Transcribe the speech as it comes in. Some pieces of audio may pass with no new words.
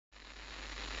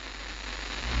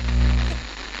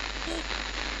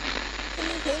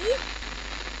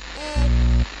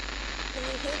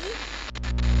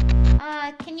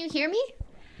Can you hear me?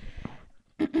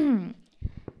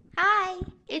 Hi,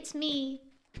 it's me.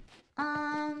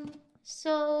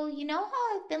 So you know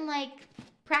how I've been like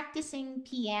practicing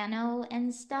piano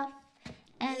and stuff,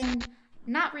 and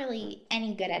not really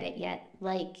any good at it yet,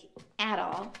 like at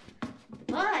all.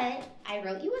 But I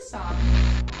wrote you a song,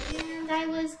 and I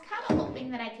was kind of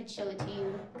hoping that I could show it to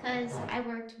you because I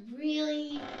worked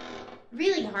really,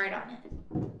 really hard on it.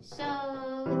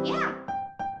 So yeah.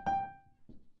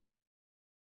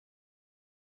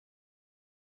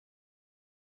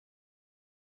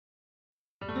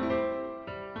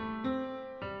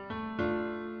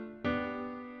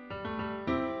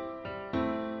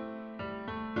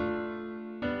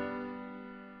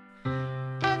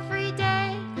 Every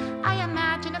day I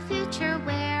imagine a future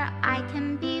where I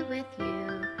can be with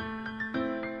you.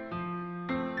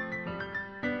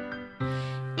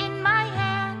 In my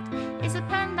hand is a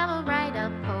pen that will write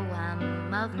a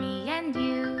poem of me and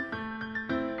you.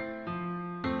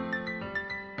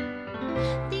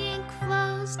 The ink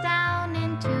flows down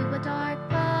into a dark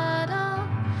puddle.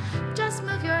 Just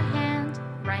move your hand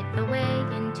right the way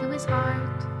into his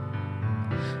heart.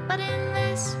 But in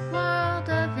this world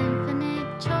of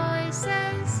infinite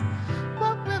choices,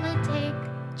 what will it take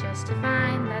just to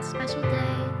find that special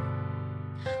day?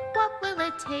 What will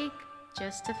it take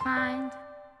just to find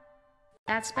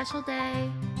that special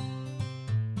day?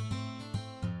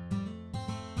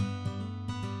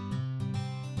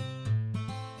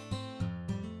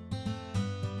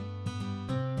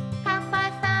 Have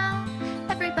I found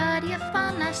everybody a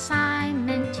fun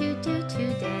assignment to do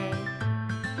today?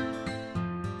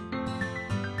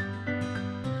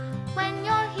 When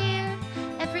you're here,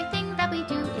 everything that we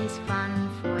do is fun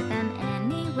for them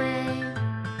anyway.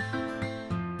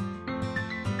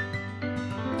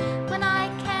 When I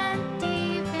can't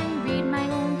even read my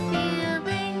own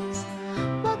feelings,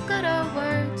 what good are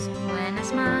words when a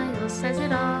smile says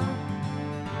it all?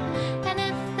 And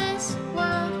if this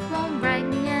world won't write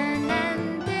me an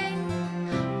ending,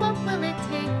 what will it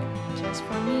take just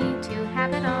for me to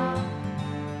have it all?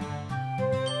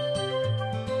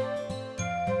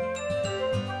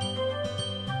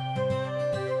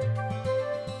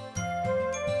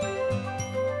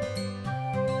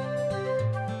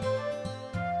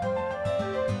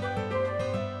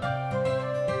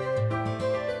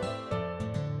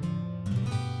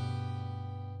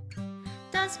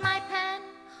 Does my pen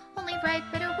only write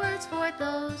bitter words for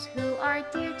those who are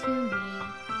dear to me?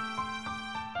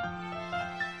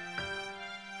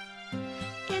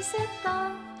 Is it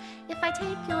love if I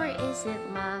take you, or is it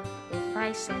love if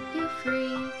I set you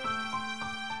free?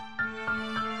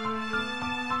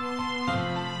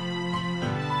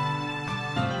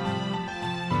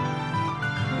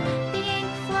 The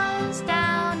ink flows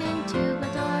down into a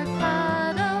dark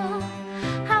puddle.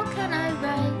 How can I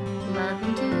write love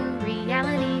into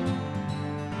reality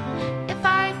if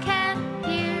I can't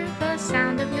hear the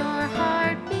sound of your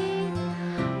heartbeat?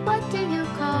 What do you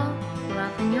call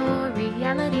love in your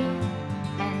reality?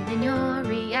 And in your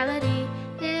reality,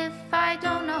 if I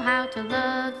don't know how to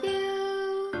love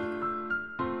you,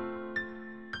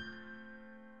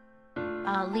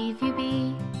 I'll leave you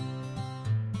be.